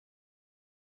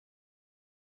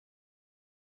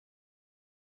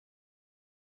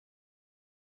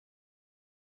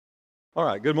All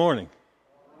right, good morning.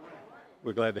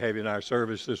 We're glad to have you in our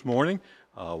service this morning.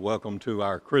 Welcome to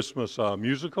our Christmas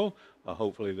musical.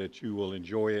 Hopefully that you will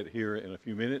enjoy it here in a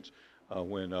few minutes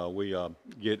when we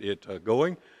get it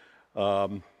going.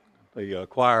 The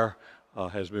choir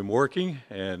has been working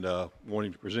and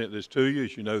wanting to present this to you.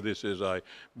 As you know, this is a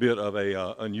bit of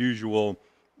a unusual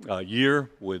year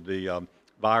with the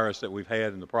virus that we've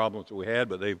had and the problems that we had,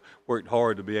 but they've worked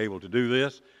hard to be able to do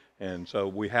this. And so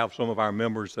we have some of our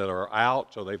members that are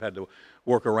out, so they've had to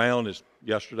work around. As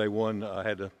yesterday, one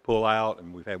had to pull out,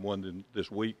 and we've had one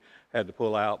this week had to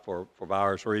pull out for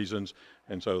virus reasons.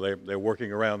 And so they're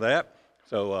working around that.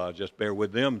 So just bear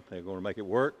with them. They're going to make it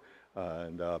work.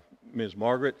 And Ms.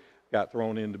 Margaret got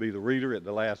thrown in to be the reader at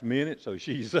the last minute, so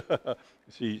she's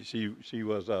she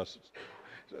was.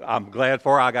 I'm glad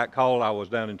for her. I got called. I was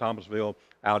down in Thomasville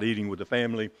out eating with the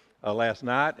family last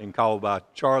night and called by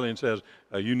Charlie and says,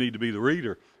 you need to be the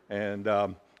reader. And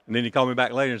then he called me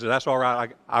back later and said, that's all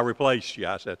right, I replaced you.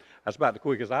 I said, that's about the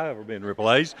quickest I've ever been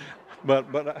replaced.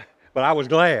 But I was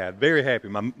glad, very happy.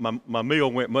 My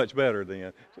meal went much better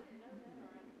then.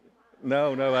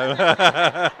 No.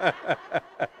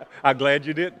 I'm glad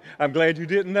you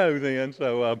didn't know then.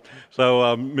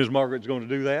 So Ms. Margaret's going to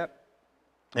do that.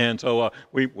 And so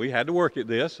we had to work at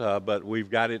this, but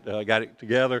we've got it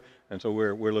together, and so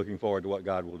we're looking forward to what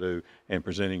God will do in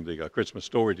presenting the Christmas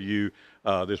story to you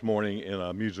this morning in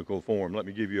a musical form. Let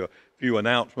me give you a few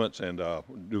announcements and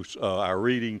do our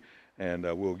reading, and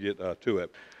we'll get to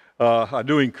it. I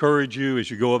do encourage you as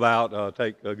you go about,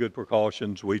 take good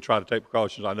precautions. We try to take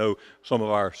precautions. I know some of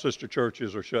our sister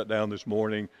churches are shut down this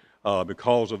morning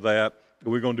because of that.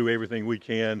 We're going to do everything we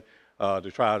can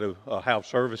to try to have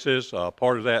services.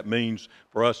 Part of that means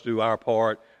for us to do our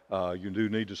part. You do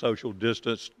need to social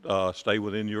distance, stay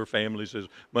within your families as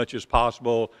much as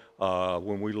possible.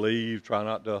 When we leave, try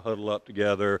not to huddle up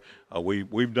together.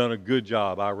 We've done a good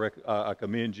job. I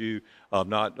commend you of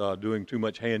not doing too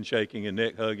much handshaking and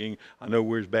neck hugging. I know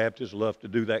we as Baptists love to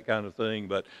do that kind of thing,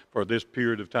 but for this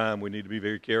period of time, we need to be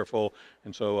very careful.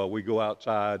 And so we go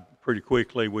outside pretty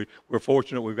quickly. We're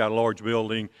fortunate we've got a large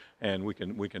building, and we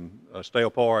can stay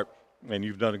apart. And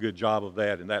you've done a good job of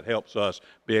that, and that helps us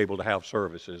be able to have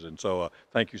services. And so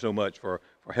thank you so much for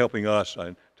helping us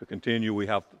and to continue. We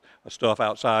have stuff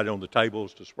outside on the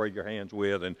tables to spray your hands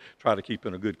with and try to keep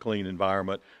in a good, clean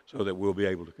environment so that we'll be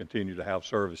able to continue to have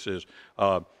services.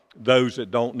 Those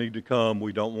that don't need to come,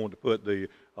 we don't want to put a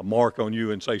mark on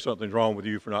you and say something's wrong with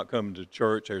you for not coming to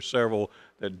church. There's several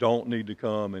that don't need to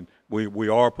come, and we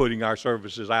are putting our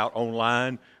services out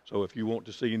online. So if you want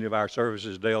to see any of our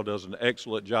services, Dale does an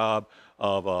excellent job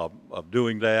of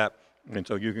doing that. And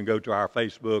so you can go to our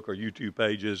Facebook or YouTube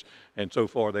pages, and so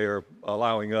far they're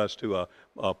allowing us to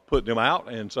put them out.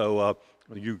 And so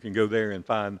you can go there and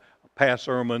find past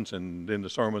sermons and then the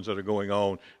sermons that are going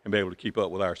on and be able to keep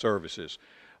up with our services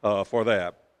for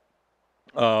that.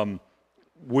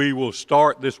 We will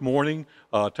start this morning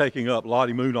taking up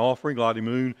Lottie Moon offering. Lottie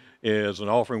Moon is an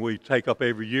offering we take up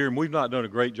every year, and we've not done a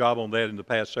great job on that in the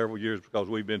past several years because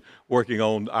we've been working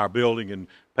on our building and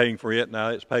paying for it. Now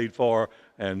it's paid for,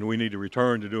 and we need to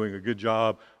return to doing a good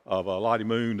job of Lottie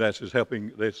Moon. That's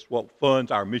what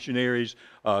funds our missionaries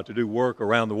to do work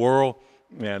around the world.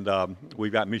 And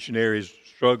we've got missionaries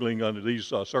struggling under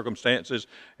these circumstances,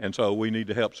 and so we need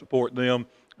to help support them.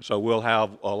 So we'll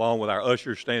have, along with our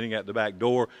ushers standing at the back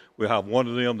door, we'll have one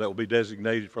of them that will be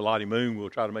designated for Lottie Moon. We'll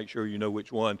try to make sure you know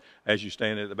which one as you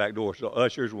stand at the back door. So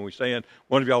ushers, when we stand,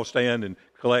 one of y'all stand and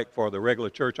collect for the regular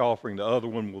church offering. The other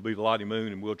one will be the Lottie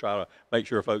Moon, and we'll try to make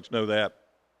sure folks know that.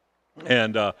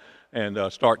 And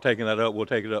start taking that up. We'll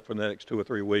take it up for the next 2 or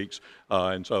 3 weeks.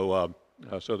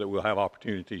 So that we'll have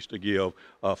opportunities to give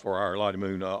for our Lottie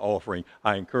Moon offering.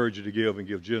 I encourage you to give and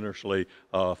give generously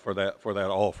for that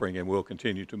offering, and we'll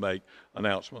continue to make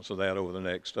announcements of that over the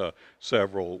next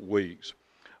several weeks.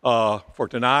 For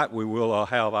tonight, we will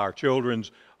have our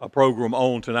children's program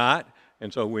on tonight.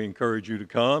 And so we encourage you to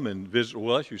come and visit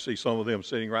with us. You see some of them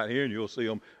sitting right here, and you'll see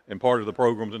them in part of the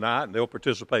program tonight, and they'll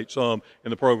participate some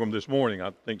in the program this morning. I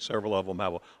think several of them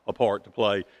have a part to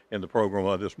play in the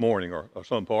program this morning, or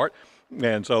some part.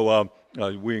 And so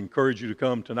we encourage you to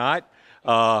come tonight.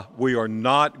 We are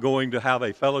not going to have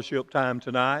a fellowship time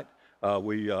tonight.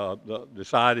 We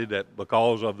decided that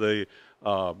because of the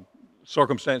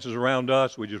circumstances around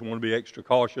us, we just want to be extra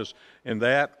cautious in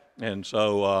that. And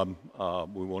so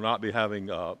we will not be having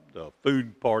the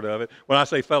food part of it. When I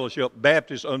say fellowship,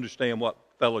 Baptists understand what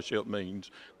fellowship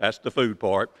means. That's the food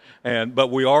part.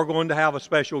 But we are going to have a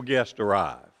special guest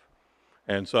arrive.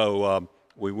 And so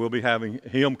we will be having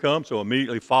him come. So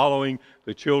immediately following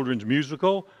the children's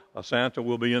musical, Santa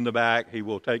will be in the back. He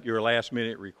will take your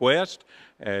last-minute request.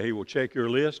 He will check your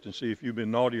list and see if you've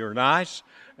been naughty or nice,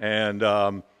 and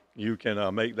you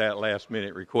can make that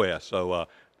last-minute request. So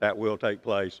that will take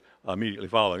place immediately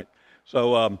following it.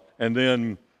 So, and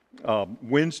then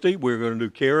Wednesday, we're going to do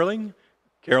caroling.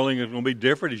 Caroling is going to be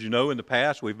different. As you know, in the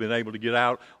past, we've been able to get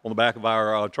out on the back of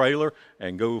our trailer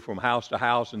and go from house to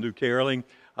house and do caroling.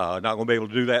 Not going to be able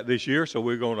to do that this year, so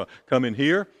we're going to come in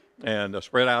here and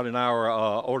spread out in our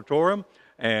auditorium,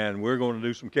 and we're going to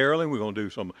do some caroling. We're going to do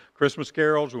some Christmas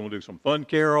carols. We're going to do some fun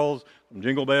carols, some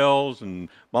jingle bells, and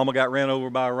Mama got ran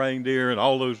over by a reindeer, and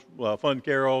all those fun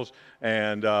carols,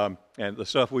 and the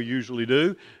stuff we usually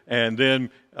do. And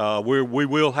then we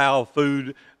will have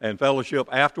food and fellowship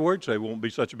afterwards. There won't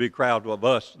be such a big crowd of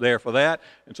us there for that.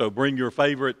 And so bring your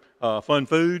favorite fun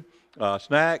food,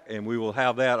 snack, and we will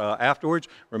have that afterwards.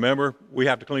 Remember, we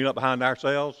have to clean up behind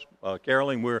ourselves.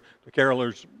 Caroling, we're the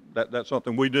carolers. That's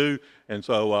something we do. And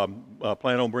so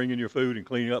plan on bringing your food and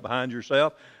cleaning up behind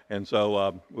yourself. And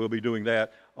so we'll be doing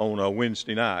that on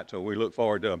Wednesday night. So we look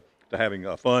forward to having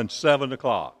a fun 7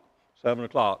 o'clock. 7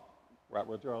 o'clock. Right,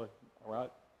 Brother Charlie? All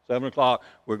right. 7 o'clock,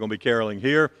 we're going to be caroling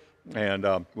here, and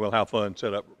we'll have fun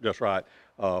set up just right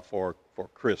for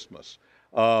Christmas.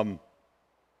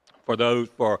 For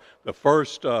the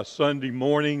first Sunday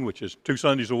morning, which is 2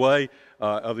 Sundays away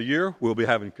of the year, we'll be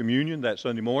having communion that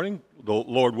Sunday morning. The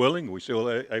Lord willing, we're still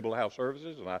able to have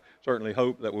services, and I certainly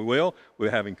hope that we will.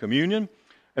 We're having communion.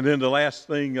 And then the last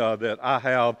thing that I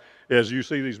have is you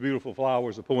see these beautiful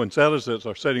flowers, the poinsettias that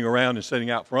are sitting around and sitting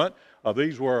out front.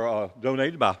 These were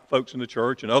donated by folks in the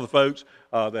church and other folks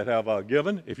that have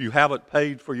given. If you haven't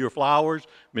paid for your flowers,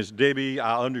 Miss Debbie,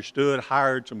 I understood,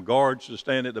 hired some guards to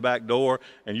stand at the back door,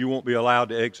 and you won't be allowed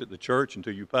to exit the church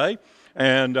until you pay.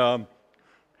 And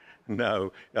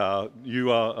no,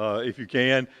 if you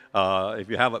can, if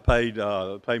you haven't paid,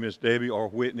 pay Miss Debbie or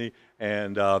Whitney,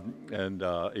 and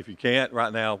if you can't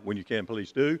right now, when you can,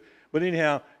 please do. But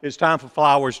anyhow, it's time for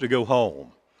flowers to go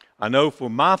home. I know for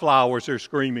my flowers, they're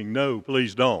screaming, no,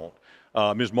 please don't.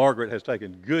 Ms. Margaret has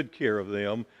taken good care of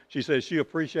them. She says she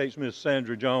appreciates Miss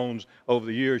Sandra Jones over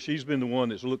the years. She's been the one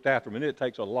that's looked after them, and it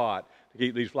takes a lot to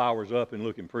keep these flowers up and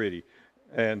looking pretty.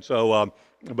 And so,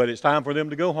 but it's time for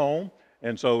them to go home.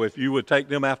 And so if you would take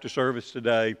them after service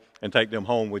today and take them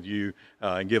home with you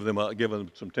and give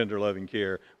them some tender, loving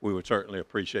care, we would certainly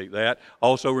appreciate that.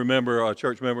 Also remember,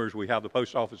 church members, we have the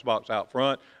post office box out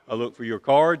front. Look for your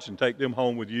cards and take them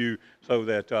home with you so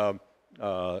that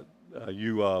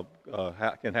you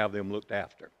can have them looked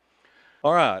after.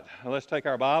 All right, let's take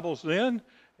our Bibles then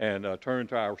and turn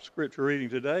to our scripture reading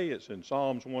today. It's in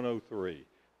Psalms 103.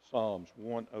 Psalms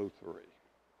 103.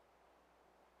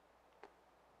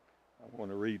 I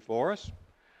want to read for us.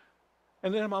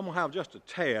 And then I'm going to have just a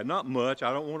tad, not much.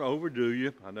 I don't want to overdo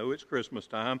you. I know it's Christmas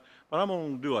time, but I'm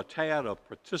going to do a tad of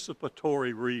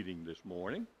participatory reading this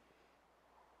morning.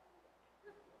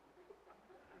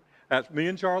 That's me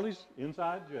and Charlie's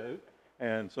inside joke.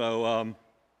 And so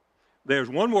there's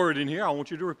one word in here I want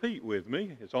you to repeat with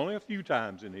me. It's only a few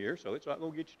times in here, so it's not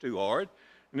going to get you too hard.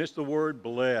 And it's the word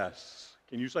bless.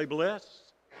 Can you say bless?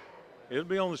 It'll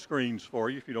be on the screens for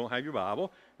you if you don't have your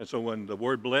Bible. And so when the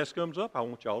word bless comes up, I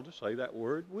want y'all to say that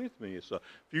word with me. It's a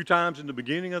few times in the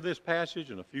beginning of this passage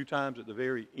and a few times at the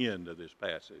very end of this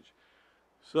passage.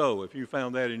 So if you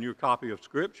found that in your copy of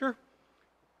Scripture,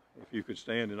 if you could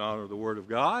stand in honor of the Word of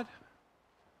God.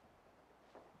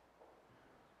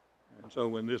 And so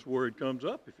when this word comes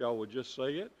up, if y'all would just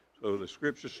say it. So the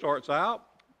Scripture starts out,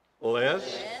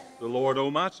 bless the Lord, O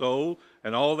my soul,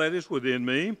 and all that is within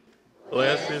me.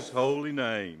 Bless his holy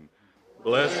name.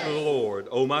 Bless the Lord,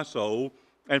 O my soul,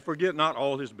 and forget not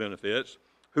all his benefits,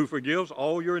 who forgives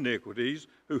all your iniquities,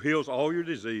 who heals all your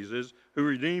diseases, who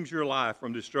redeems your life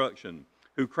from destruction,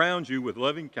 who crowns you with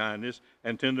loving kindness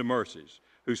and tender mercies,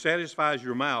 who satisfies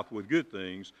your mouth with good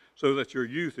things, so that your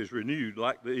youth is renewed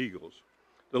like the eagles.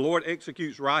 The Lord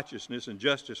executes righteousness and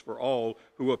justice for all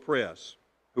who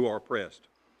are oppressed.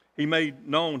 He made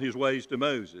known his ways to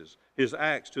Moses, his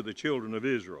acts to the children of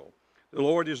Israel. The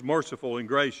Lord is merciful and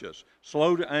gracious,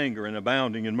 slow to anger and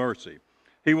abounding in mercy.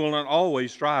 He will not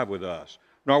always strive with us,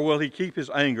 nor will he keep his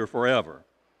anger forever.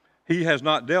 He has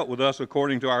not dealt with us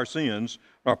according to our sins,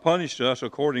 nor punished us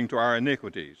according to our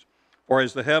iniquities. For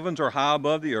as the heavens are high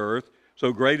above the earth,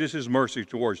 so great is his mercy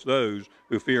towards those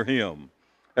who fear him.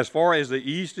 As far as the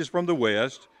east is from the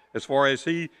west, as far as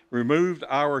he removed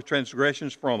our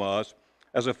transgressions from us,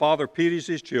 as a father pities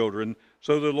his children,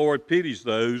 so the Lord pities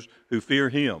those who fear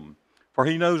him. For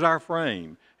he knows our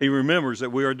frame. He remembers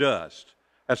that we are dust.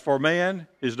 As for man,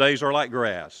 his days are like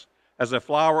grass. As a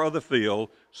flower of the field,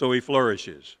 so he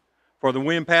flourishes. For the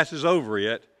wind passes over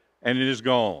it, and it is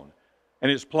gone,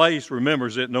 and its place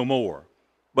remembers it no more.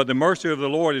 But the mercy of the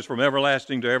Lord is from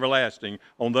everlasting to everlasting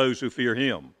on those who fear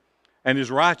him, and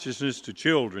his righteousness to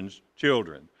children's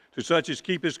children, to such as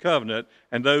keep his covenant,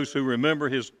 and those who remember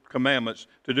his commandments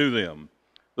to do them.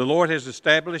 The Lord has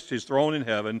established his throne in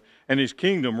heaven, and his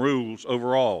kingdom rules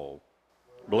over all.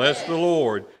 Bless the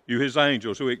Lord, you his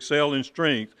angels, who excel in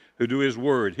strength, who do his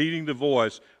word, heeding the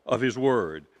voice of his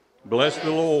word. Bless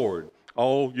the Lord,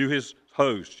 all you his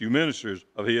hosts, you ministers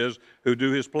of his, who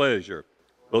do his pleasure.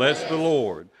 Bless the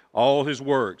Lord, all his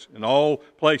works, and all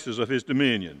places of his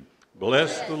dominion.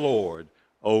 Bless the Lord,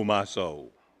 O my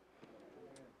soul.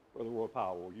 Brother Roy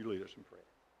Powell, will you lead us in prayer?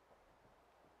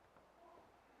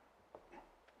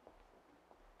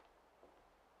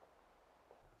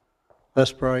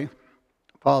 Let's pray.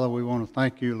 Father, we want to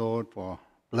thank you, Lord, for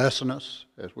blessing us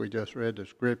as we just read the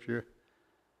scripture.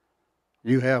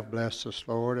 You have blessed us,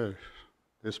 Lord,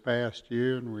 this past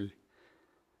year, and we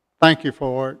thank you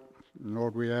for it. And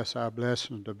Lord, we ask our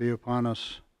blessings to be upon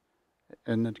us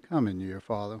in the coming year,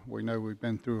 Father. We know we've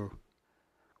been through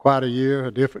quite a year,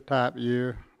 a different type of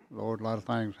year. Lord, a lot of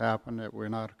things happen that we're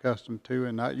not accustomed to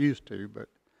and not used to, but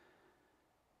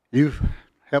you've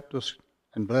helped us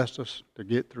and blessed us to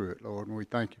get through it, Lord, and we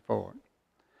thank you for it.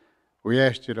 We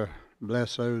ask you to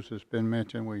bless those that's been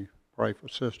mentioned. We pray for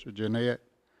Sister Jeanette.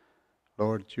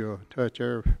 Lord, that you'll touch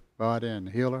her body and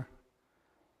heal her.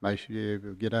 Make sure you're able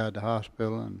to get out of the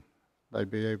hospital and they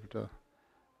be able to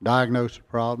diagnose a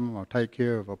problem or take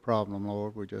care of a problem,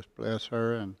 Lord. We just bless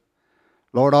her. And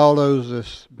Lord, all those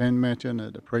that's been mentioned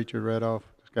that the preacher read off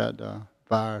that's got the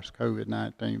virus,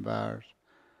 COVID-19 virus.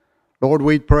 Lord,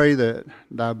 we pray that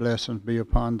thy blessings be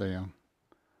upon them.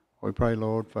 We pray,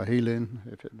 Lord, for healing,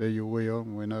 if it be your will.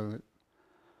 And we know that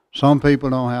some people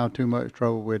don't have too much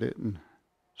trouble with it, and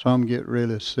some get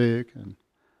really sick. And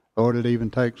Lord, it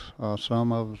even takes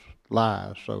some of us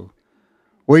lives. So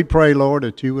we pray, Lord,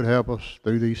 that you would help us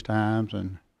through these times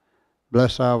and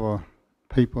bless our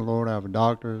people, Lord, our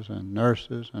doctors and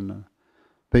nurses and the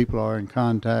people are in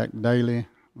contact daily,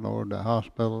 Lord, the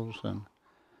hospitals and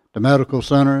the medical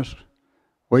centers.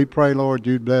 We pray, Lord,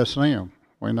 you'd bless them.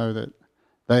 We know that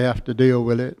they have to deal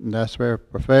with it, and that's their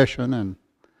profession, and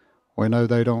we know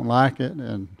they don't like it,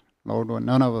 and Lord,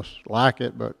 none of us like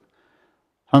it, but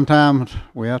sometimes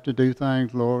we have to do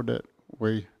things, Lord, that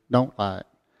we don't like.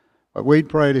 But we'd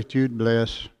pray that you'd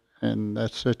bless in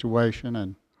that situation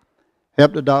and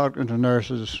help the doctors and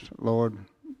nurses, Lord,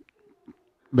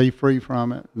 be free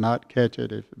from it, not catch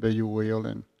it if it be your will.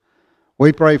 And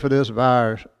we pray for this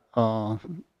virus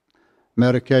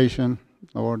medication,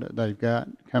 Lord, that they've got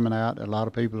coming out that a lot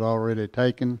of people have already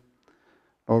taken.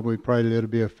 Lord, we pray that it'll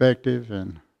be effective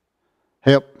and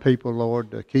help people,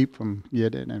 Lord, to keep from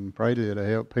getting it, and pray that it'll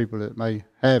help people that may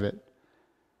have it.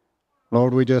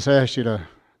 Lord, we just ask you to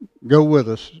go with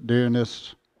us during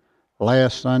this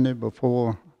last Sunday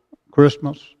before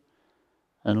Christmas.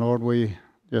 And Lord, we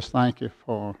just thank you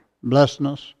for blessing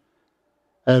us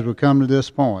as we come to this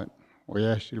point. We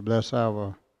ask you to bless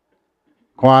our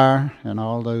choir and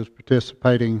all those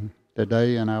participating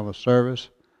today in our service.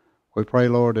 We pray,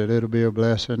 Lord, that it'll be a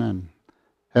blessing and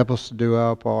help us to do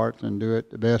our part and do it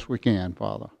the best we can,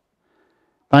 Father.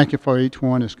 Thank you for each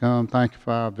one that's come. Thank you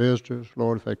for our visitors.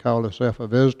 Lord, if they call themselves a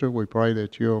visitor, we pray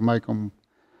that you'll make them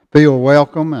feel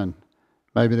welcome and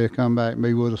maybe they'll come back and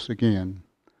be with us again.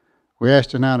 We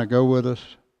ask you now to go with us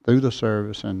through the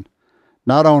service, and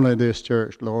not only this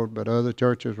church, Lord, but other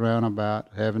churches round about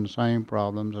having the same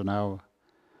problems in our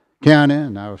county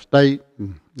and our state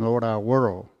and, Lord, our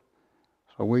world.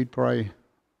 So we pray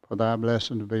for thy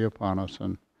blessing to be upon us,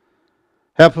 and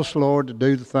help us, Lord, to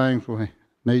do the things we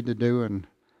need to do, and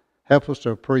help us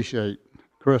to appreciate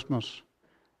Christmas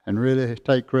and really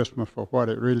take Christmas for what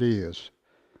it really is.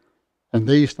 And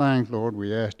these things, Lord,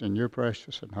 we ask in your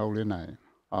precious and holy name.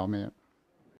 Amen.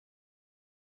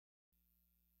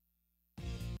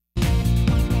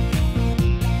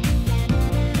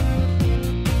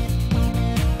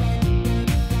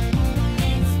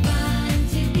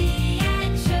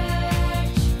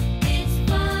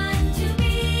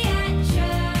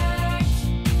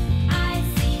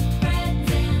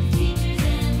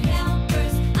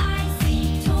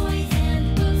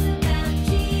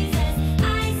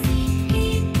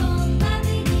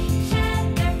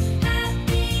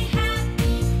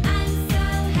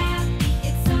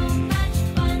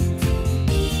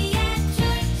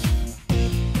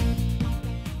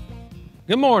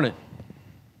 Good morning.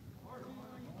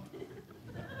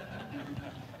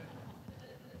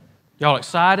 Y'all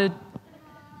excited?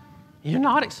 You're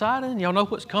not excited? Y'all know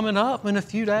what's coming up in a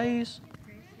few days?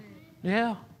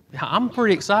 Yeah. I'm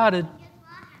pretty excited.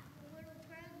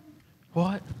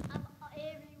 What?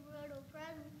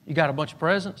 You got a bunch of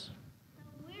presents?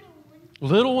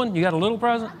 Little one? You got a little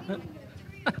present?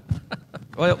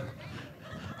 Well,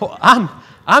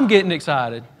 I'm getting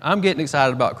excited. I'm getting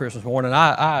excited about Christmas morning.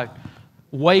 I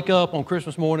wake up on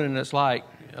Christmas morning and it's like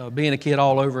being a kid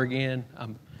all over again.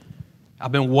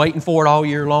 I've been waiting for it all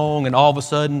year long, and all of a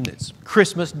sudden it's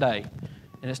Christmas Day.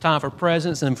 And it's time for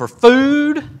presents and for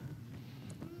food,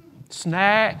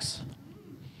 snacks.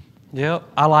 Yep,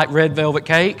 I like red velvet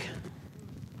cake.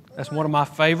 That's one of my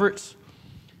favorites.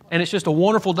 And it's just a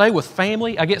wonderful day with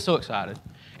family. I get so excited.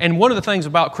 And one of the things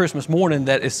about Christmas morning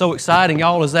that is so exciting,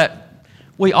 y'all, is that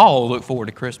we all look forward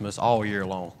to Christmas all year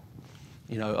long.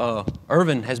 You know,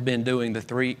 Irvin has been doing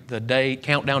the day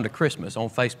countdown to Christmas on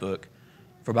Facebook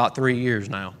for about 3 years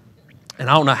now. And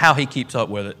I don't know how he keeps up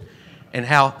with it and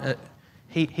how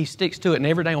he sticks to it. And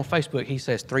every day on Facebook he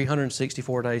says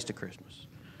 364 days to Christmas,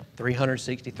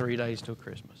 363 days till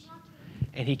Christmas.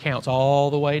 And he counts all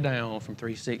the way down from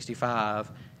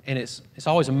 365. And it's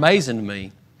always amazing to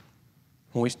me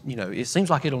when it seems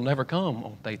like it'll never come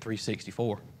on day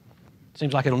 364. It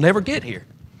seems like it'll never get here.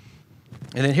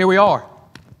 And then here we are.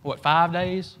 5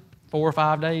 days? 4 or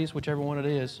 5 days, whichever one it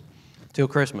is, till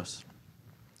Christmas.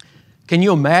 Can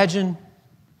you imagine?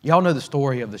 Y'all know the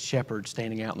story of the shepherd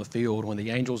standing out in the field when the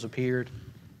angels appeared,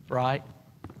 right?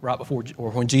 Right before,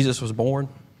 or when Jesus was born.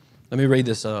 Let me read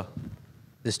this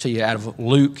to you out of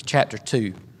Luke chapter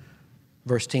 2,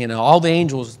 verse 10. Now, all the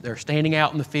angels, they're standing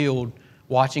out in the field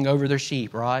watching over their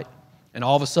sheep, right? And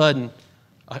all of a sudden,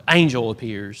 an angel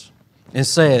appears and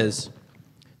says,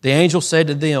 the angel said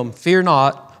to them, "Fear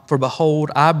not, for behold,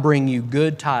 I bring you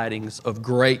good tidings of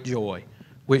great joy,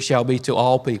 which shall be to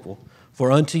all people.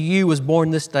 For unto you was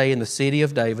born this day in the city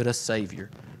of David a Savior,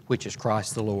 which is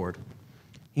Christ the Lord."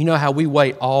 You know how we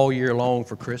wait all year long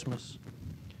for Christmas?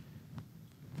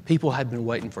 People had been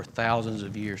waiting for thousands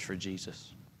of years for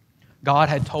Jesus. God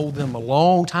had told them a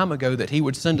long time ago that He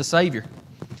would send a Savior.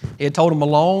 He had told them a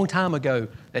long time ago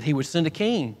that He would send a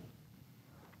King.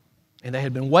 And they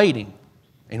had been waiting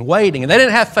and waiting. And they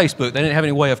didn't have Facebook. They didn't have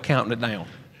any way of counting it down.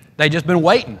 They'd just been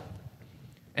waiting.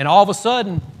 And all of a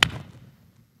sudden,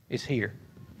 it's here.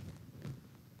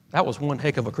 That was one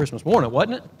heck of a Christmas morning,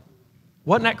 wasn't it?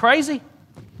 Wasn't that crazy?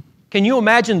 Can you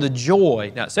imagine the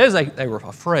joy? Now, it says they were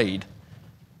afraid.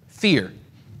 Fear.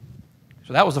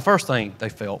 So that was the first thing they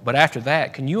felt. But after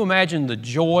that, can you imagine the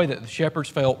joy that the shepherds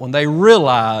felt when they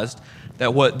realized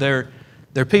that what their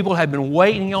people had been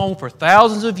waiting on for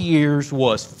thousands of years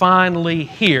was finally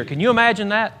here? Can you imagine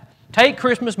that? Take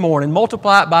Christmas morning,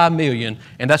 multiply it by 1,000,000,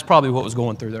 and that's probably what was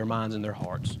going through their minds and their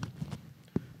hearts.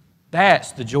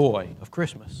 That's the joy of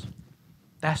Christmas.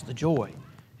 That's the joy,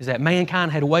 is that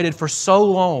mankind had waited for so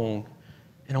long,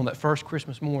 and on that first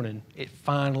Christmas morning, it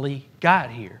finally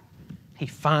got here. He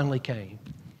finally came.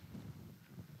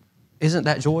 Isn't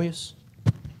that joyous?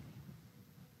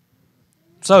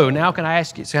 So now can I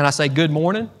ask you, can I say good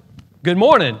morning? Good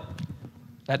morning.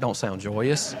 That don't sound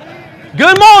joyous.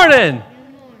 Good morning.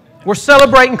 We're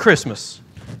celebrating Christmas.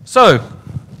 So,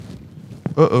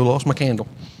 lost my candle.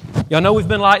 Y'all know we've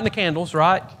been lighting the candles,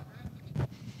 right?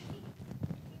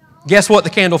 Guess what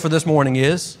the candle for this morning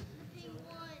is?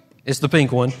 It's the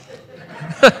pink one.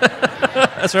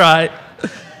 That's right.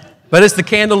 But it's the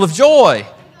candle of joy.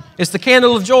 It's the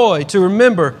candle of joy to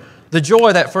remember the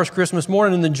joy that first Christmas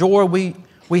morning and the joy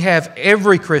we have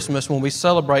every Christmas when we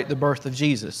celebrate the birth of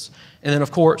Jesus. And then,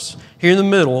 of course, here in the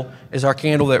middle is our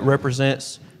candle that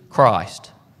represents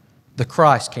Christ, the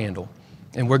Christ candle.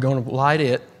 And we're going to light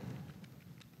it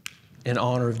in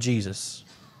honor of Jesus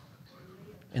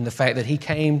and the fact that He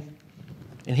came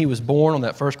and He was born on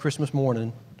that first Christmas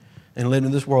morning and lived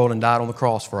in this world and died on the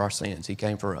cross for our sins. He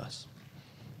came for us.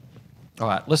 All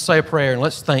right, let's say a prayer and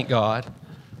let's thank God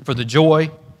for the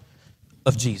joy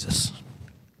of Jesus.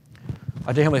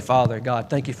 Our dear Heavenly Father, God,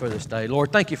 thank You for this day.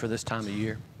 Lord, thank You for this time of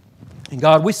year. And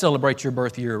God, we celebrate Your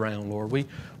birth year round, Lord.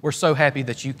 We're so happy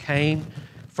that You came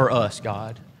for us,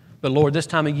 God. But Lord, this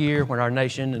time of year when our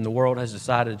nation and the world has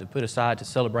decided to put aside to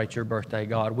celebrate Your birthday,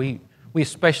 God, we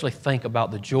especially think about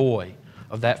the joy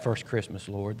of that first Christmas,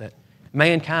 Lord, that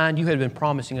mankind, You had been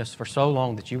promising us for so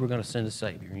long that You were going to send a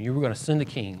Savior and You were going to send a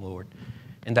King, Lord.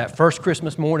 And that first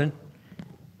Christmas morning,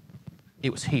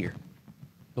 it was here.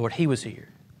 Lord, He was here.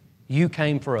 You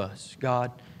came for us.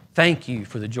 God, thank You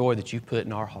for the joy that You've put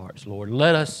in our hearts, Lord.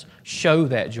 Let us show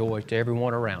that joy to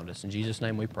everyone around us. In Jesus'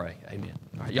 name we pray. Amen.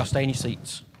 All right, y'all stay in your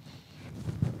seats.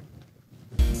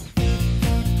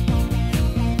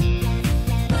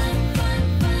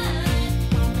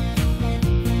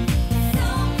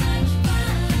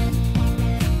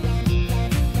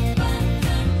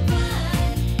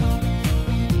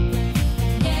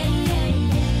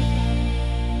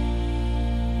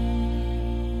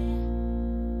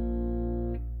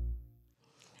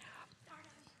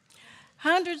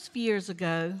 Hundreds of years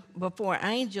ago, before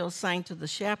angels sang to the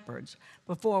shepherds,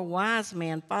 before wise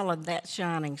men followed that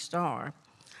shining star,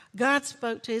 God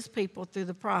spoke to his people through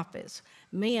the prophets,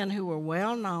 men who were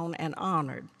well known and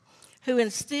honored, who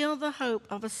instilled the hope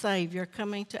of a Savior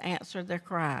coming to answer their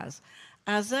cries.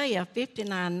 Isaiah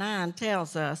 59:9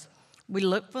 tells us, "We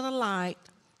look for the light,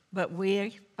 but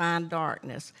we find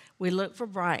darkness. We look for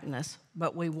brightness,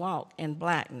 but we walk in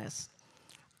blackness."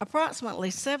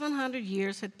 Approximately 700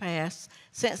 years had passed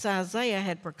since Isaiah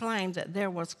had proclaimed that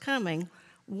there was coming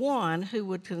one who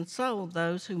would console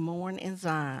those who mourn in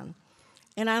Zion.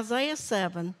 In Isaiah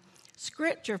 7,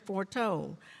 Scripture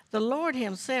foretold, "The Lord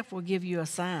himself will give you a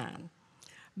sign.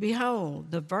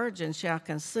 Behold, the virgin shall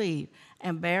conceive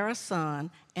and bear a son,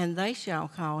 and they shall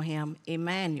call him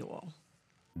Emmanuel."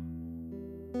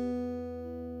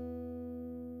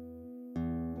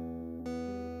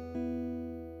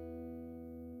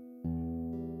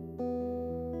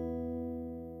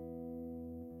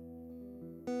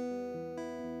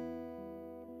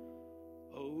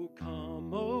 O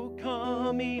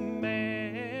come, Emmanuel,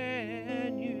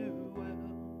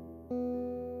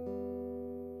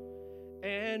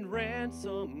 and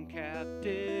ransom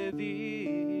captive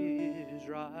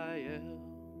Israel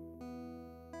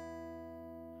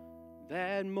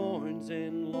that mourns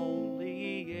in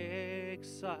lonely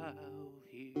exile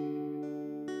here,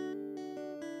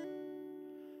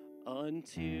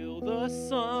 until the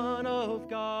Son of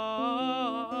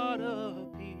God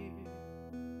appear.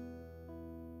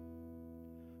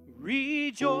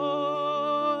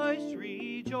 Rejoice,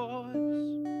 rejoice,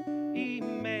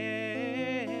 Emmanuel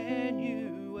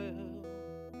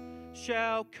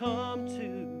shall come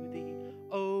to thee,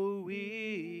 O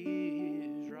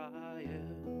Israel.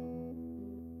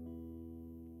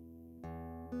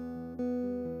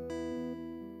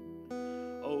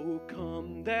 O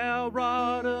come, thou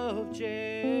rod of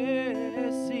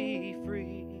Jesse,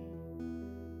 free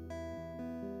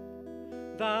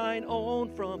thine own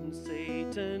from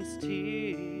Satan's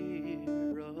tyranny,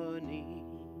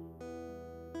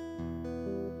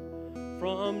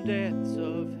 from depths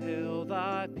of hell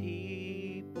thy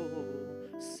people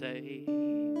save,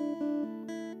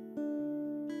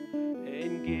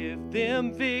 and give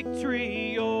them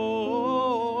victory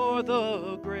o'er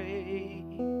the grave.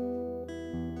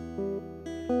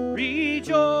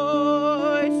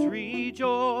 Rejoice,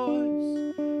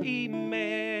 rejoice, Emmanuel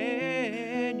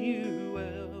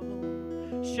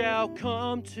shall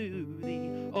come to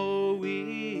thee, O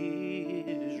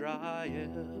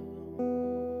Israel.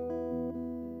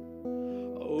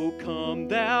 O come,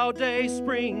 thou day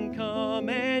spring, come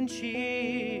and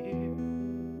cheer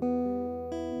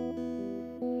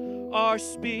our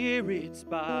spirits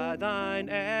by thine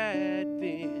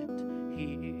advent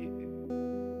here.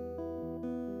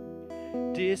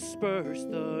 Disperse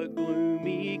the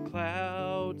gloomy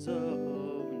clouds of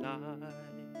night,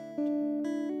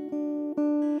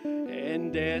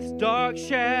 and death's dark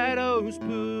shadows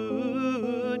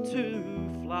put to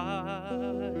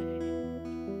flight.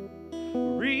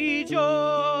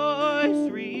 Rejoice,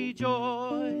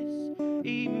 rejoice,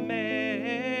 Emmanuel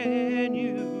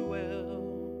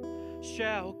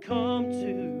shall come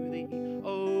to thee,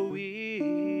 O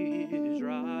Israel.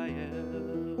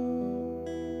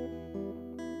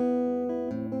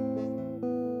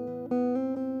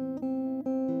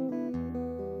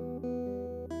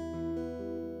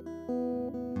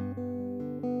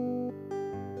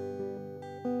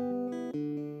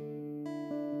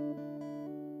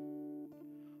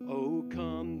 O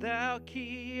come, thou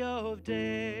Key of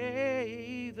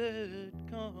David,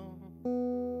 come,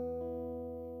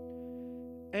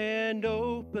 and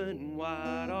open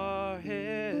wide our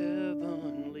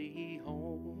heavenly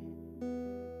home.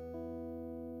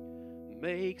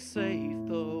 Make safe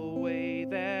the way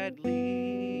that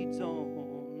leads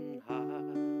on high,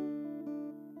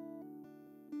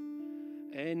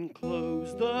 and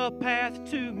close the path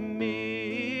to misery.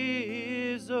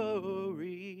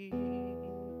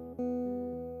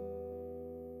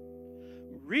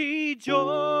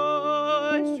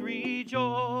 Rejoice,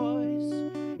 rejoice,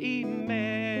 Emmanuel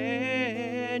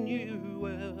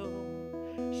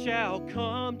shall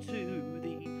come to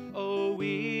thee, O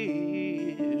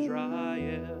Israel.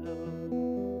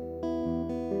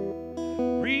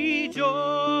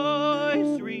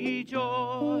 Rejoice,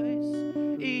 rejoice,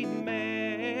 Emmanuel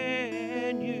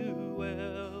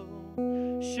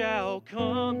shall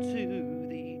come to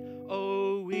thee,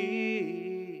 O Israel.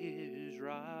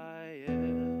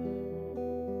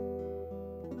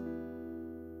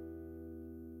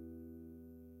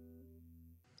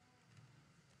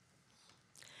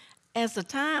 As the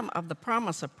time of the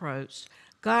promise approached,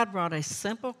 God brought a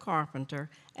simple carpenter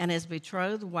and his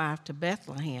betrothed wife to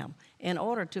Bethlehem in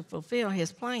order to fulfill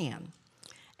his plan.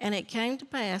 And it came to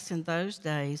pass in those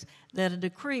days that a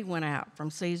decree went out from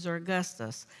Caesar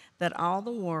Augustus that all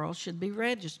the world should be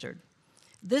registered.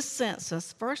 This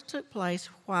census first took place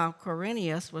while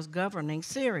Quirinius was governing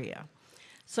Syria.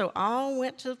 So all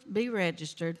went to be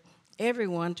registered,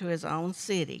 everyone to his own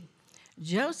city.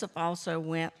 Joseph also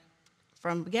went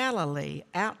from Galilee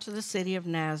out to the city of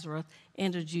Nazareth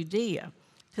into Judea,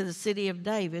 to the city of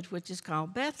David, which is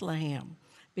called Bethlehem,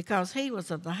 because he was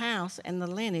of the house and the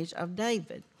lineage of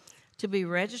David, to be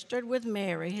registered with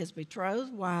Mary, his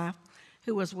betrothed wife,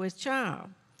 who was with child.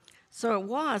 So it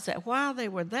was that while they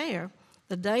were there,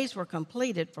 the days were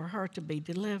completed for her to be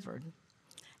delivered.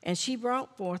 And she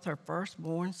brought forth her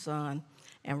firstborn son,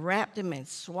 and wrapped him in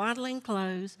swaddling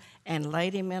clothes, and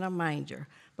laid him in a manger,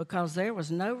 because there was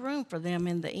no room for them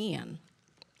in the inn.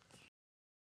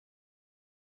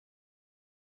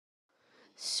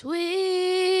 Sweet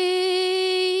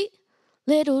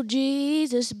little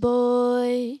Jesus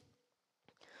boy,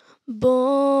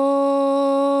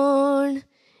 born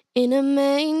in a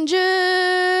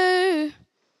manger.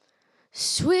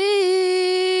 Sweet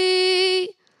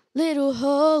little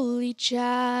holy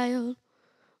child,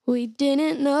 we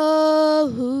didn't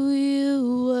know who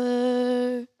you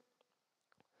were.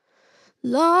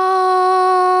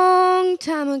 Long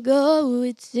time ago,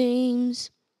 it seems,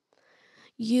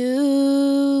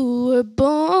 you were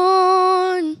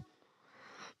born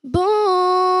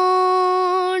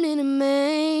in a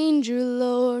manger,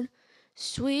 Lord,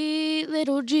 sweet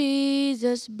little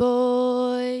Jesus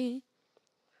boy.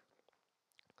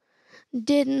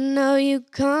 Didn't know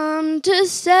you'd come to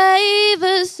save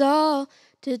us all,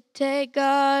 to take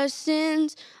our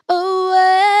sins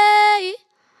away.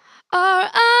 Our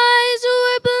eyes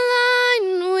were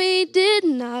blind, we did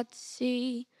not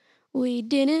see. We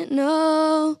didn't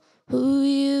know who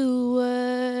you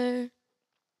were.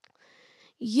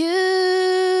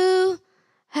 You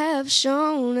have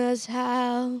shown us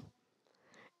how,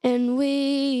 and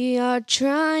we are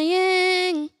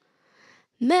trying.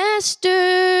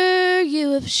 Master,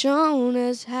 you have shown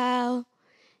us how,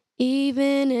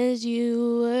 even as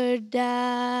you were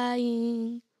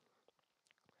dying.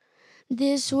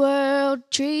 This world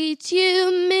treats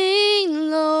you mean,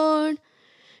 Lord,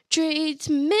 treats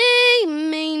me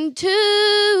mean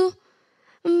too,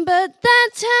 but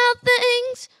that's how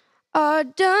things are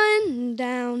done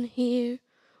down here.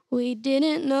 We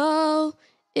didn't know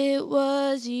it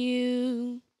was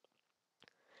you.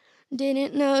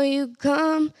 Didn't know you'd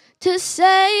come to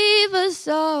save us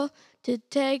all, to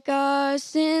take our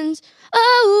sins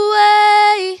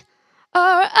away.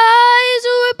 Our eyes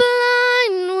were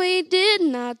blind, we did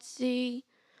not see.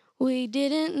 We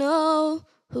didn't know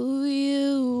who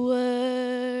you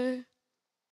were.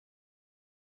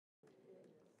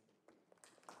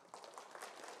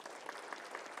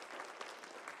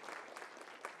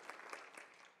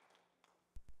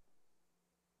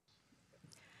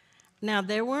 Now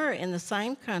there were in the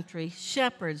same country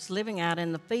shepherds living out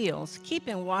in the fields,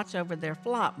 keeping watch over their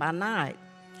flock by night.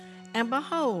 And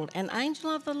behold, an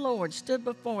angel of the Lord stood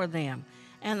before them,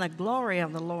 and the glory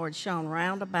of the Lord shone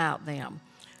round about them,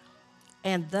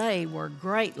 and they were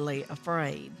greatly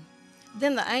afraid.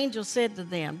 Then the angel said to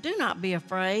them, "Do not be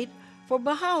afraid, for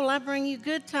behold, I bring you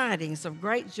good tidings of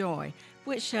great joy,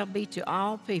 which shall be to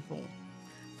all people.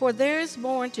 For there is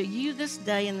born to you this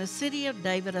day in the city of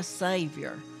David a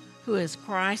Savior, who is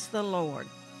Christ the Lord.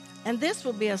 And this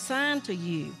will be a sign to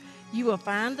you. You will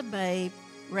find the babe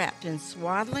wrapped in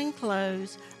swaddling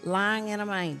clothes, lying in a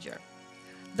manger."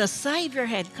 The Savior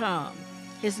had come.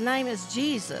 His name is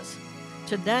Jesus.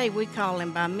 Today we call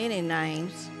him by many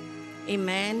names: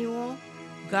 Emmanuel,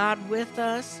 God with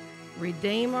us,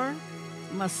 Redeemer,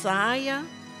 Messiah,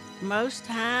 Most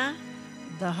High,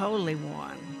 the Holy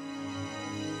One.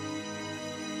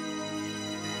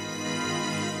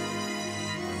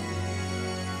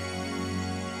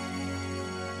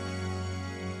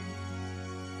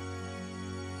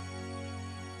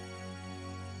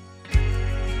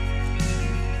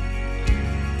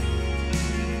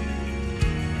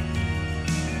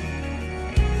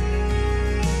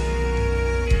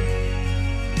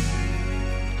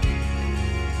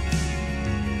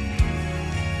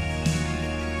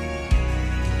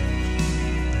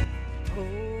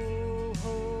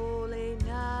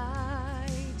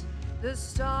 The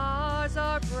stars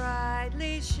are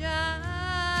brightly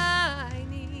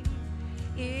shining.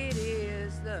 It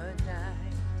is the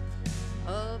night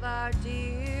of our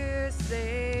dear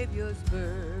Savior's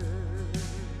birth.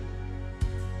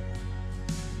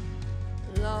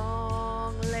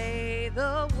 Long lay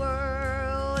the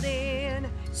world in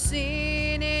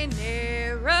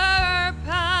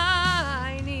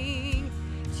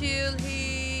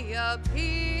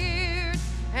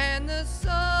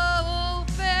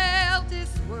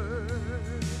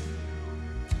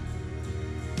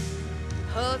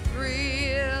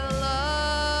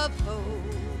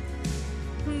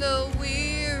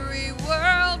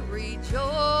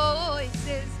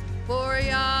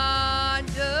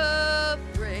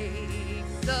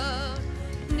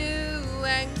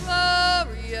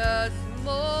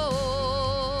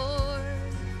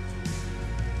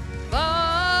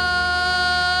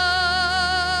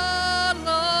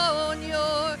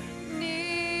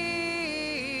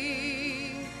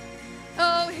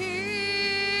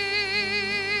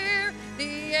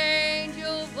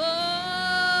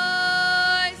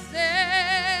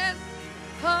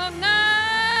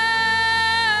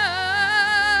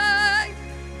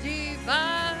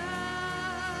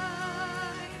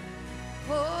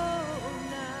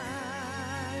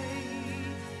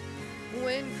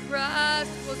when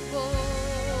Christ was born.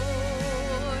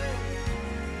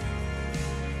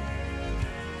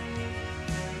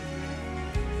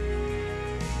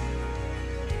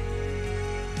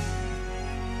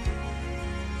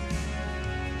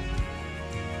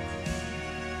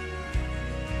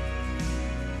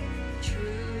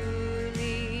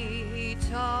 Truly he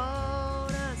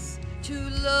taught us to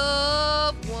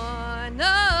love one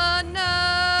another.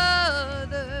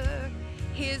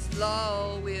 His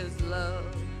law is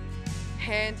love,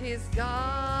 and his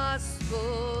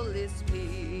gospel is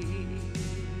peace.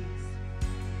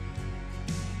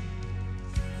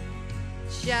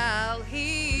 Shall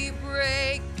he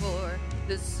break, for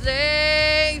the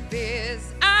slave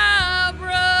is our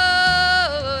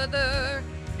brother,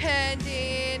 and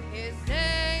in his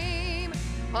name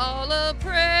all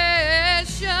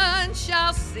oppression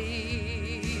shall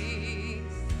cease.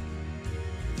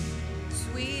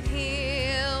 Sweet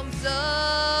hymns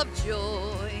of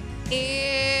joy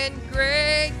in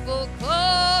grateful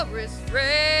chorus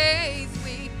raise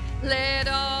we, let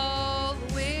all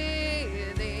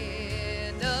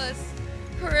within us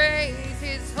praise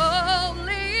his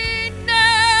holy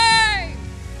name.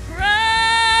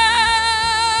 Christ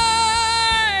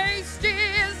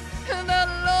is the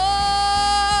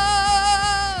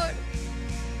Lord.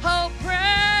 Oh, praise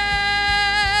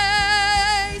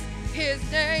his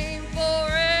name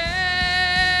forever.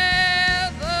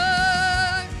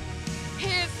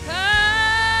 His power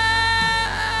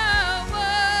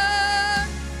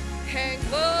and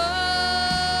glory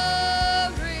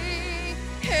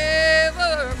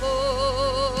evermore,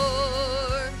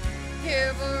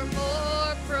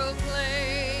 evermore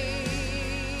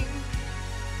proclaim.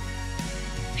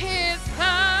 His power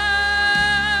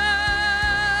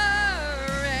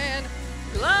and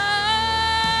glory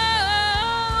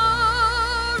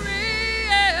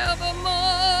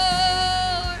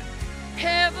evermore,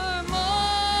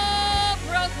 evermore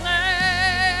proclaim.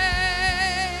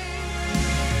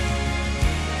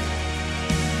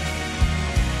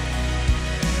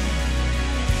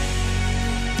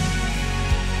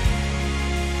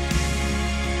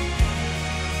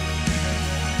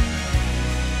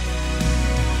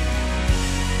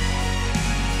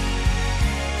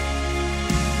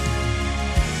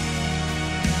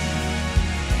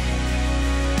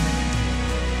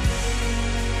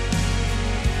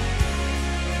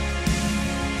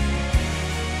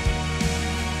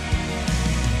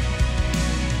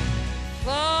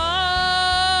 Fall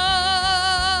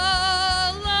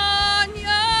on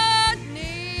your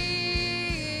knees.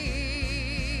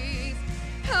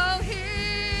 Oh, hear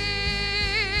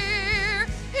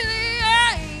the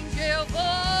angel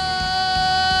voices.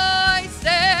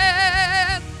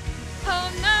 Oh,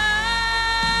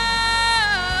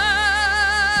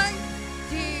 night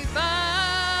divine.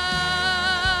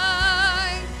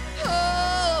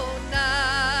 Oh,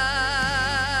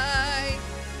 night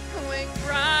when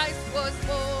Christ was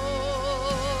born.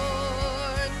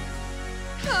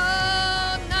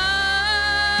 Oh,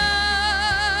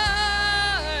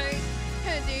 night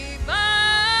divine.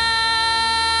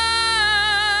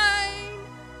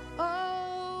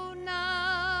 Oh,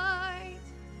 night.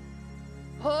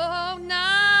 Oh,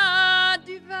 night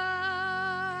divine.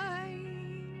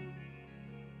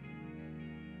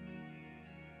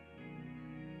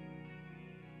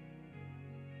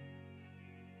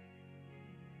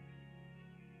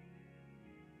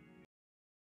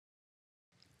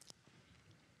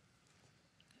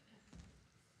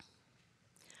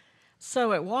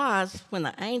 So it was, when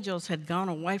the angels had gone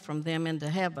away from them into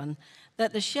heaven,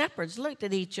 that the shepherds looked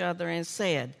at each other and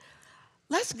said,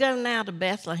 "Let's go now to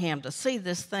Bethlehem to see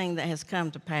this thing that has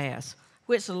come to pass,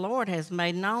 which the Lord has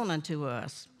made known unto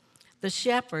us." The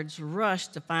shepherds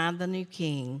rushed to find the new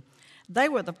king. They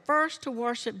were the first to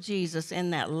worship Jesus in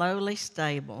that lowly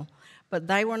stable, but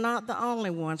they were not the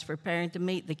only ones preparing to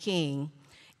meet the king.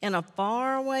 In a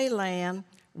faraway land,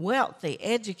 wealthy,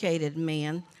 educated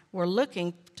men were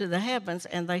looking to the heavens,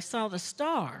 and they saw the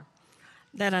star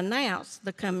that announced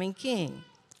the coming king.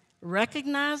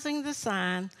 Recognizing the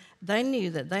sign, they knew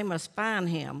that they must find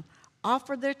him,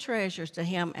 offer their treasures to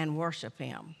him, and worship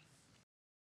him.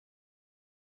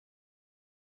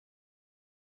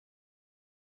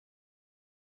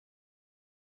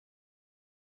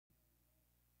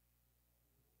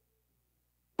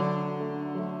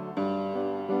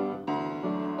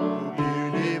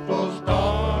 Beautiful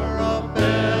star of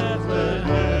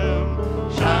Bethlehem,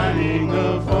 shining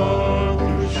afar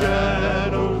through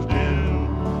shadows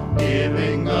dim,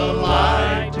 giving a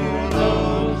light to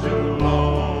those who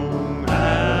long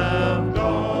have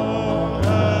gone.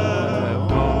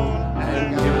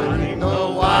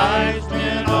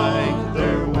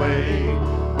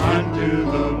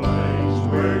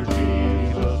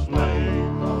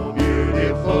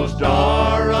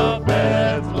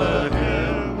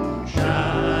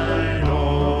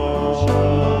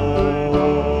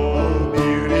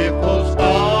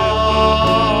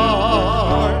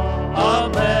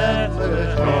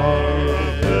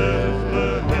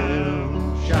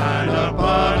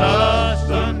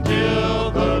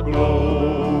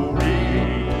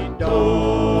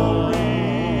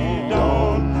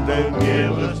 and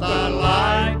give us the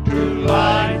light to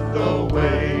light the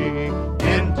way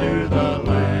into the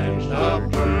land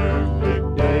of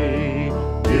perfect day.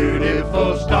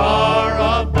 Beautiful star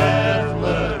of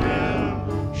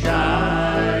Bethlehem,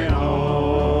 shine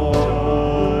on.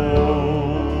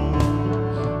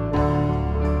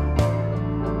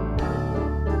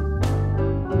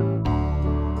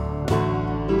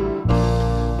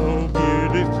 Oh,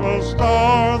 beautiful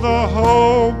star, the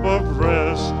hope of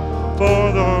rest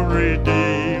for the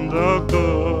redeemed, the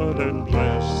good and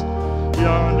blessed,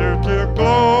 yonder to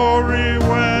glory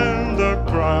when the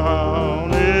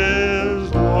crown is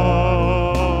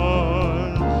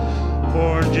won.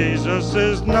 For Jesus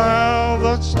is now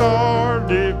the star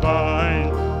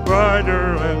divine,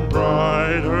 brighter and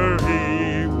brighter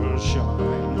he will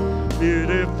shine.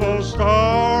 Beautiful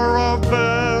star of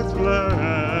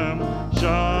Bethlehem,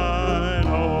 shine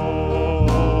on.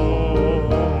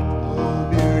 Oh,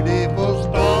 beautiful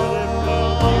star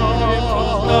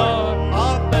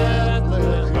of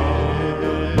Bethlehem,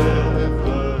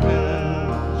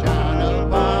 shine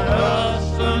upon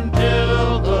us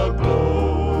until the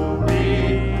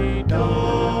glory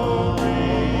dawn.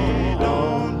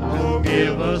 Oh,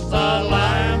 give us a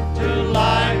lamp to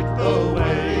light the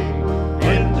way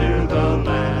into the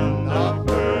land of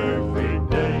perfect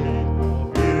day.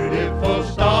 Beautiful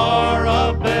star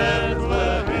of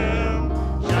Bethlehem,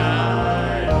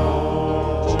 shine on.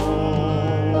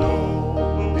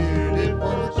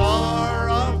 Beautiful star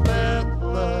of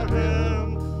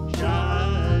Bethlehem,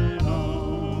 shine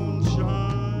on,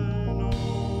 shine on.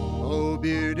 Oh,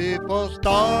 beautiful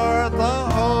star, the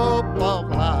hope of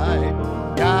light,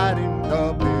 guiding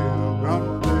the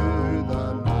pilgrim through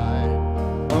the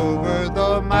night, over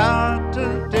the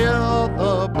mountain till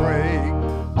the break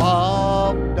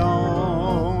of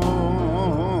dawn,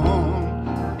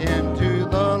 into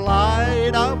the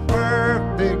light of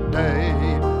perfect day,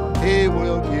 he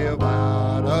will give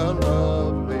out a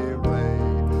lovely ray.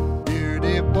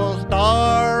 Beautiful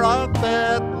star of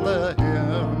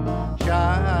Bethlehem,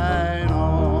 shine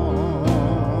on.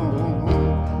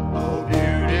 Oh,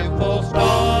 beautiful star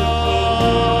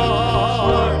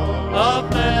of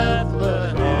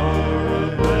Bethlehem,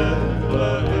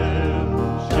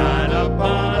 shine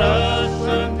upon us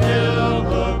until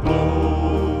the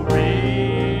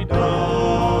glory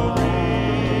dawn.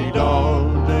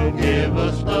 Give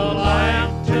us the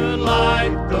lamp to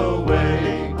light the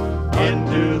way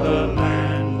into the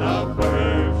land of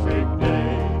perfect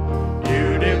day.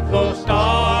 Beautiful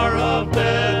star of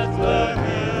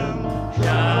Bethlehem,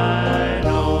 shine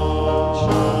on,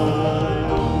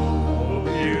 shine on.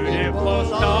 Beautiful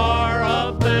star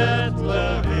of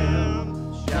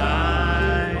Bethlehem,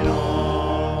 shine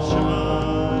on,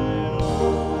 shine on.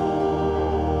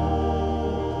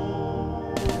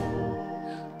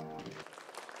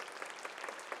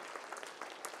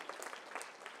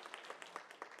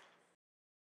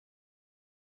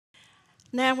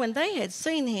 Now, when they had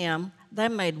seen him, they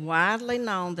made widely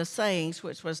known the sayings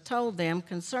which was told them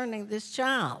concerning this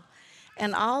child.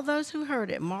 And all those who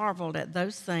heard it marveled at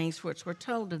those things which were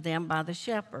told to them by the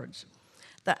shepherds.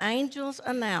 The angel's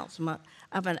announcement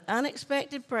of an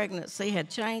unexpected pregnancy had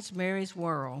changed Mary's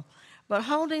world, but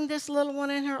holding this little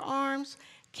one in her arms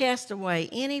cast away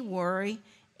any worry,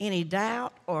 any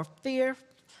doubt, or fear,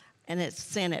 and it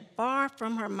sent it far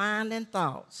from her mind and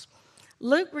thoughts.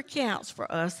 Luke recounts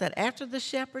for us that after the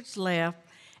shepherds left,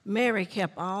 Mary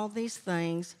kept all these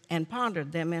things and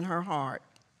pondered them in her heart.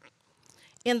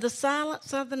 In the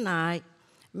silence of the night,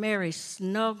 Mary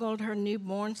snuggled her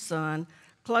newborn son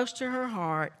close to her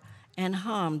heart and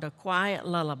hummed a quiet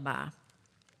lullaby.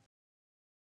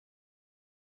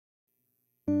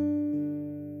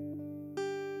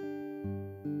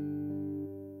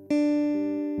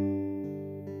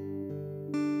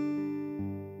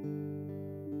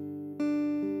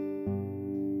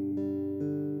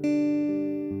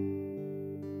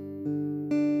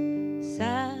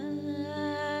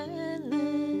 Silent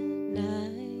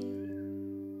night,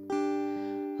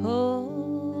 holy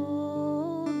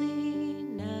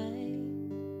night,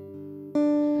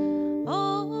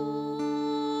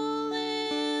 all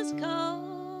is calm,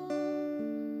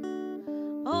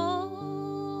 all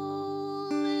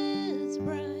is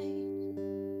bright,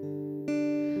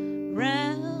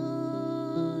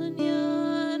 round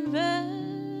yon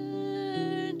virgin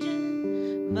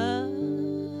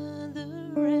mother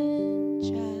and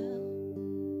child.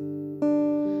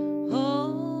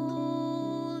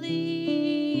 Holy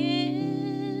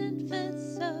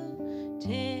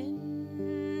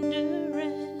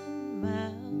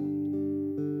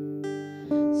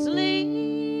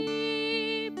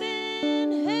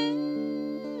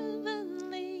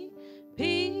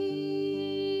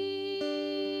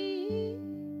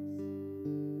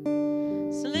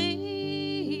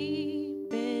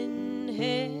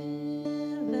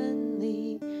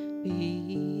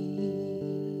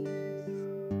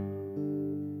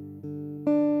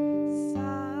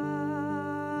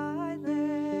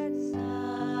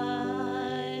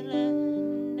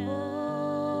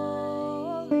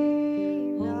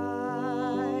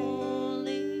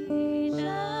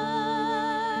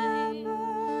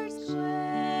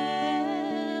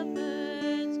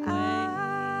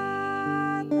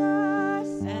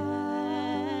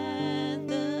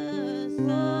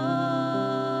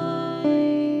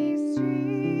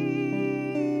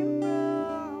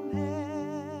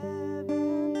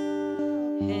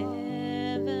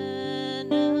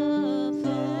heaven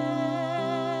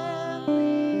afar.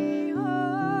 We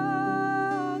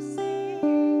all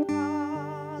sing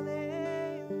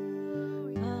hallelujah.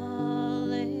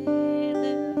 Hallelujah.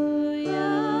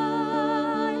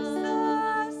 The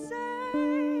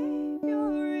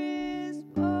Savior is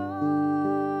born.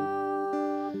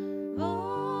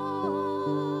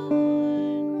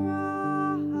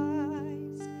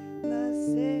 Christ, the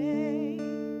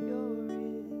Savior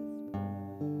is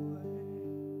born.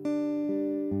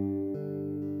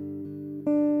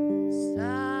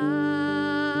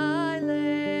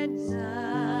 Silent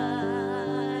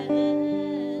night,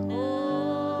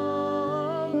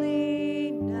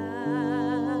 holy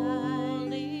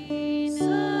night,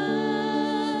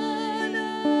 Son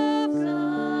of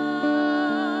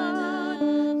God,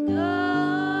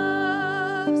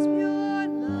 love's pure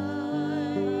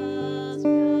light,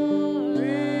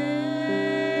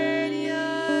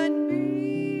 radiant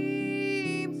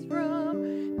beams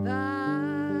from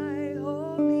thy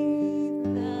holy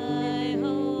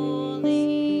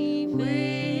with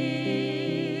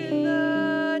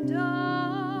the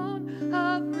dawn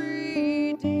of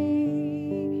redeeming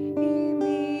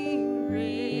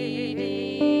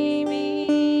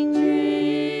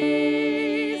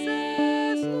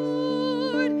Jesus,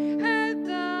 Lord, at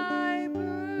thy birth.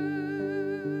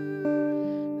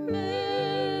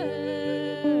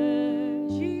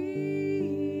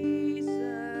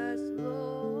 Jesus,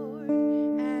 Lord,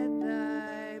 at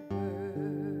thy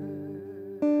birth.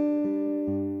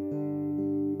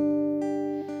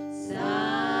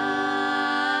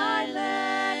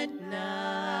 Silent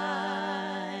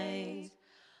night,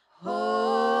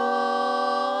 holy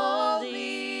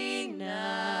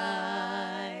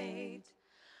night,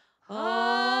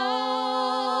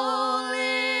 all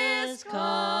is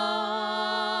calm,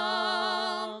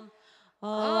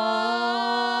 all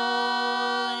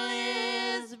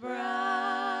is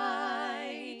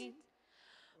bright.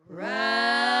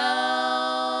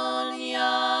 Round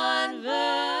yon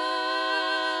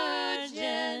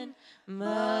virgin,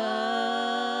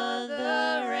 mother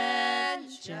and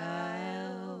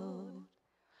child,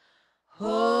 holy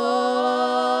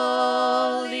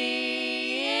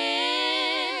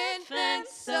infant,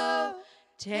 so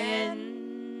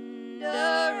tender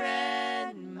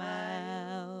and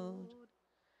mild,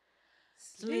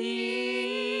 sleep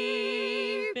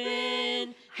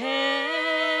in heavenly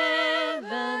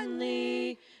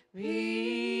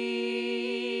peace.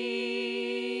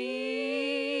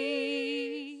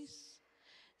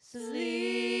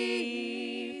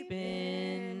 Sleep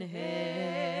in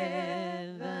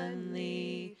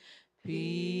heavenly peace.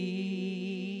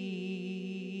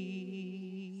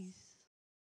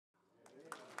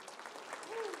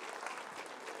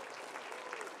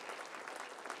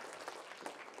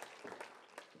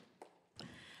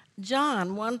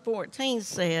 John 1:14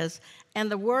 says, "And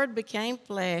the Word became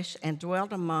flesh and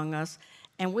dwelt among us,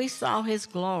 and we saw his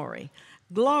glory,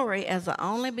 glory as the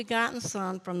only begotten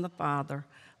Son from the Father,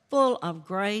 full of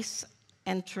grace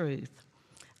and truth."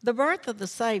 The birth of the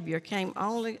Savior can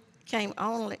only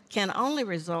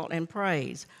result in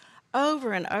praise.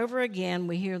 Over and over again,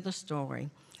 we hear the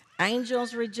story.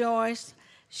 Angels rejoice,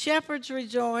 shepherds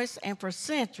rejoice, and for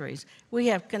centuries we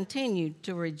have continued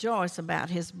to rejoice about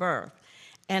his birth.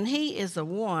 And he is the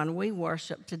one we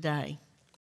worship today.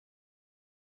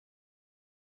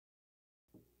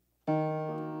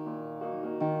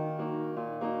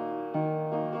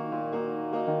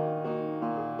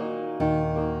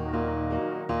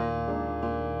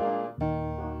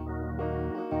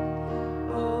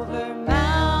 Over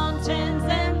mountains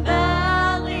and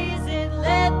valleys, it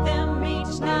led them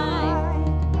each night.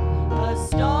 A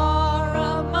star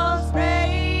of most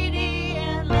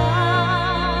radiant light.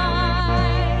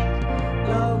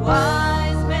 The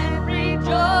wise men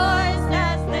rejoiced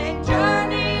as they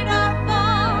journeyed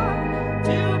afar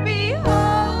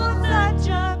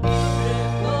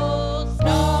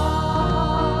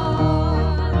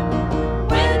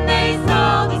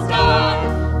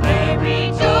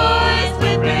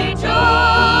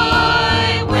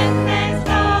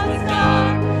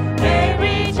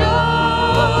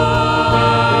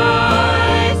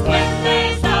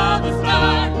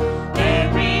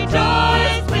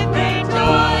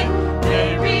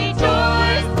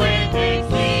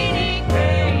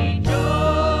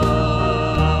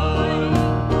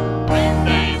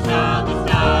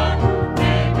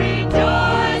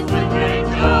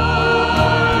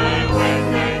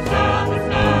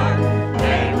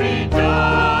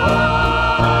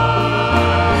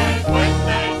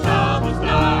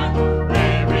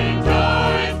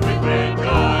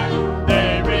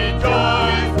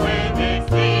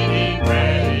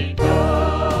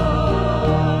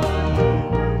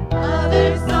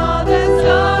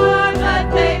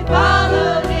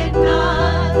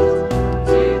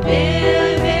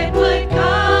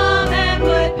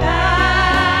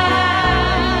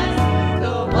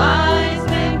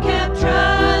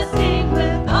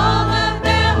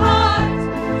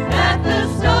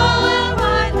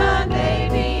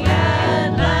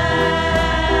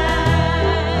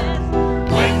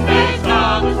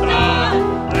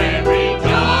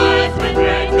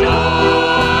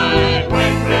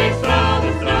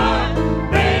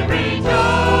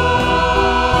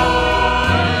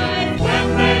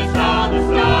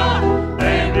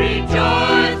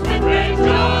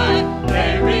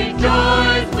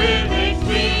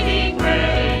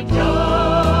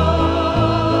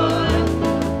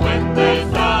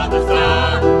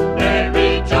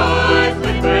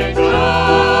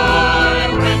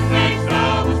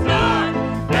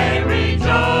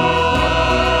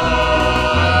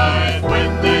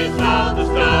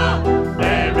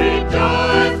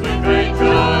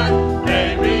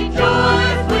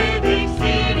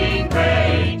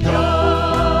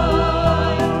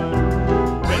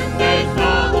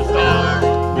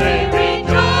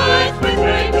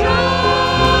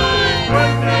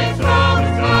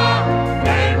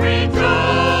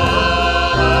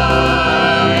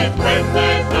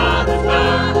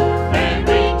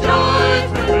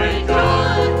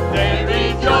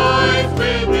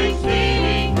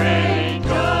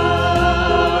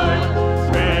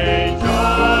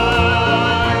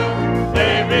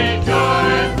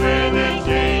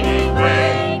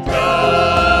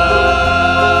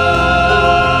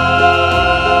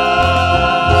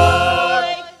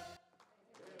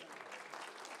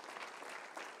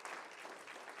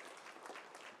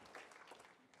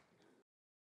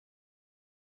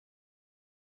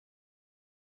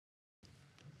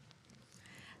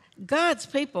God's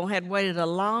people had waited a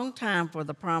long time for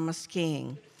the promised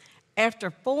king. After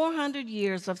 400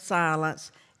 years of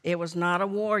silence, it was not a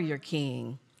warrior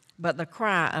king, but the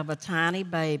cry of a tiny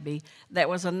baby that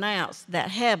was announced that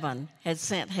heaven had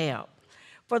sent help.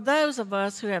 For those of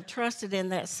us who have trusted in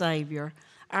that Savior,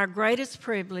 our greatest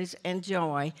privilege and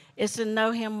joy is to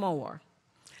know him more,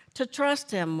 to trust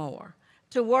him more,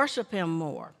 to worship him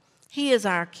more. He is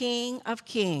our King of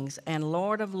kings and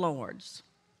Lord of lords.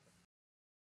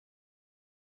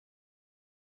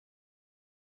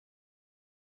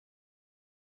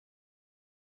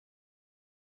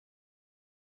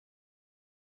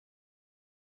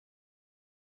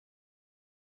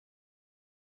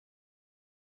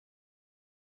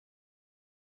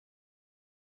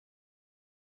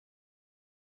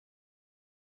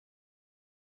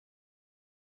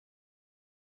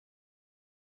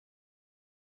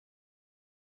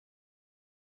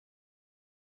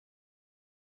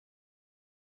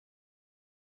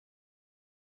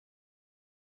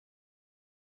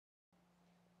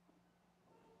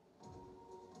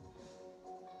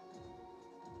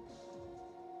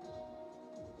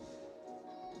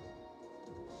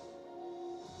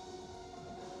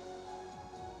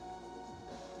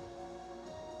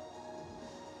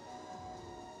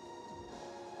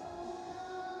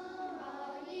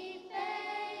 Are ye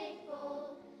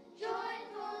faithful,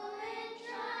 joyful and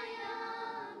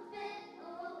triumphant? O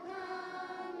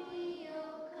come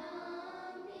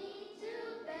ye to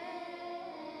Bethlehem.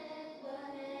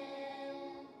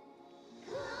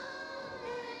 Come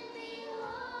and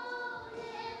behold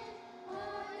him,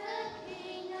 for the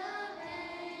King of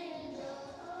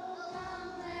angels. Oh,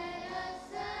 come, let us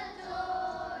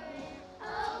adore him.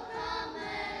 Oh, come,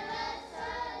 let us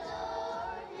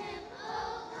adore him.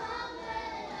 Oh, come,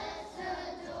 let us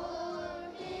adore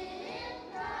him,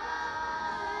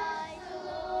 Christ the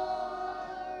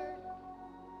Lord.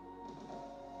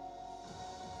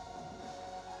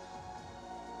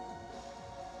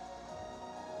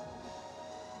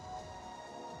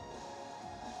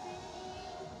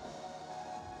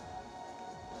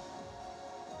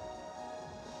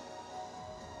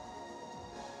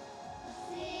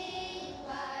 Sing,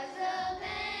 choirs of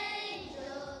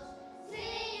angels,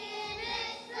 sing in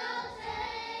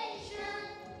exaltation.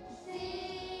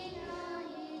 Sing, all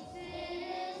ye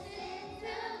citizens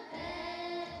of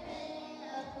heaven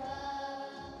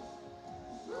above.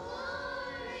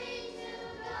 Glory to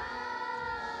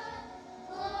God,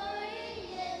 glory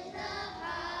in the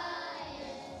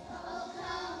highest. Oh,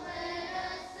 come, let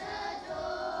us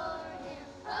adore him.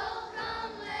 Oh,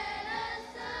 come, let us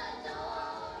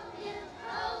adore him.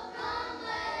 Oh, come,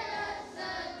 let us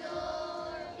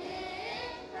adore him,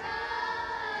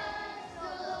 Christ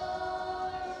the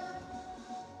Lord.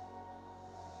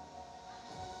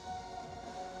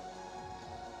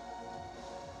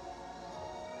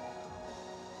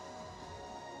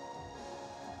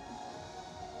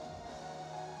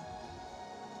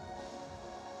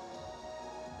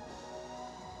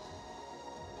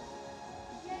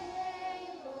 Yea,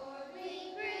 Lord,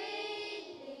 we greet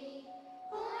thee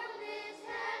for this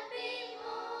happy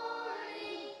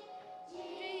morning.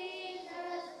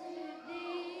 Jesus, to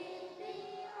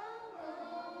thee our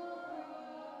glory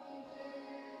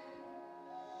give.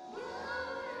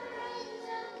 Words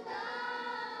of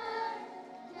God,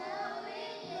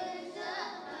 knowing is the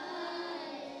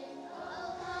highest. Oh,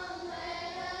 come,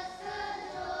 let us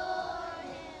adore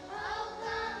him. Oh,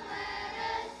 come, let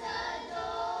us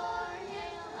adore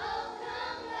him. Oh,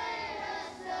 come, let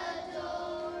us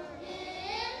adore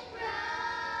him,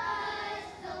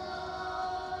 Christ the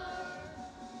Lord.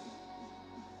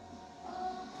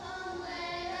 Oh, come,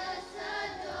 let us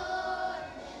adore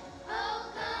him. Oh,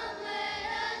 come, let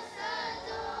us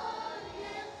adore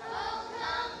him. Oh,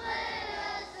 come, let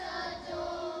us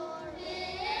adore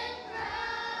him,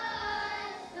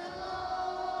 Christ the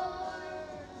Lord.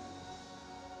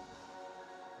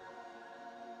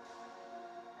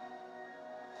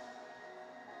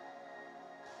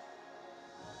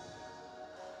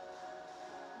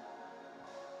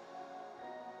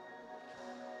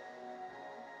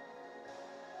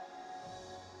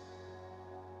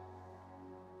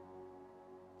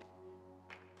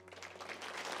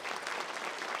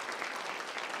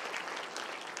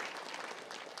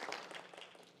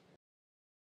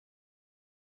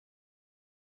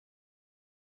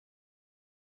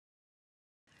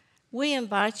 We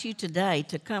invite you today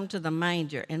to come to the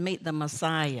manger and meet the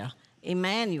Messiah,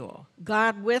 Emmanuel,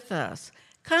 God with us.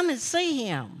 Come and see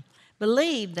him.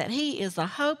 Believe that he is the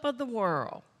hope of the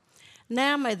world.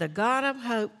 Now may the God of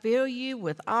hope fill you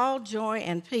with all joy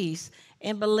and peace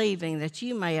in believing that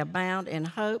you may abound in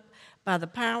hope by the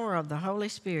power of the Holy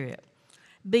Spirit.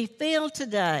 Be filled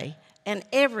today and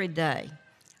every day.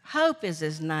 Hope is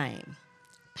his name.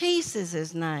 Peace is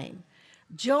his name.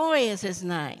 Joy is his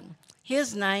name.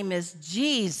 His name is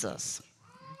Jesus.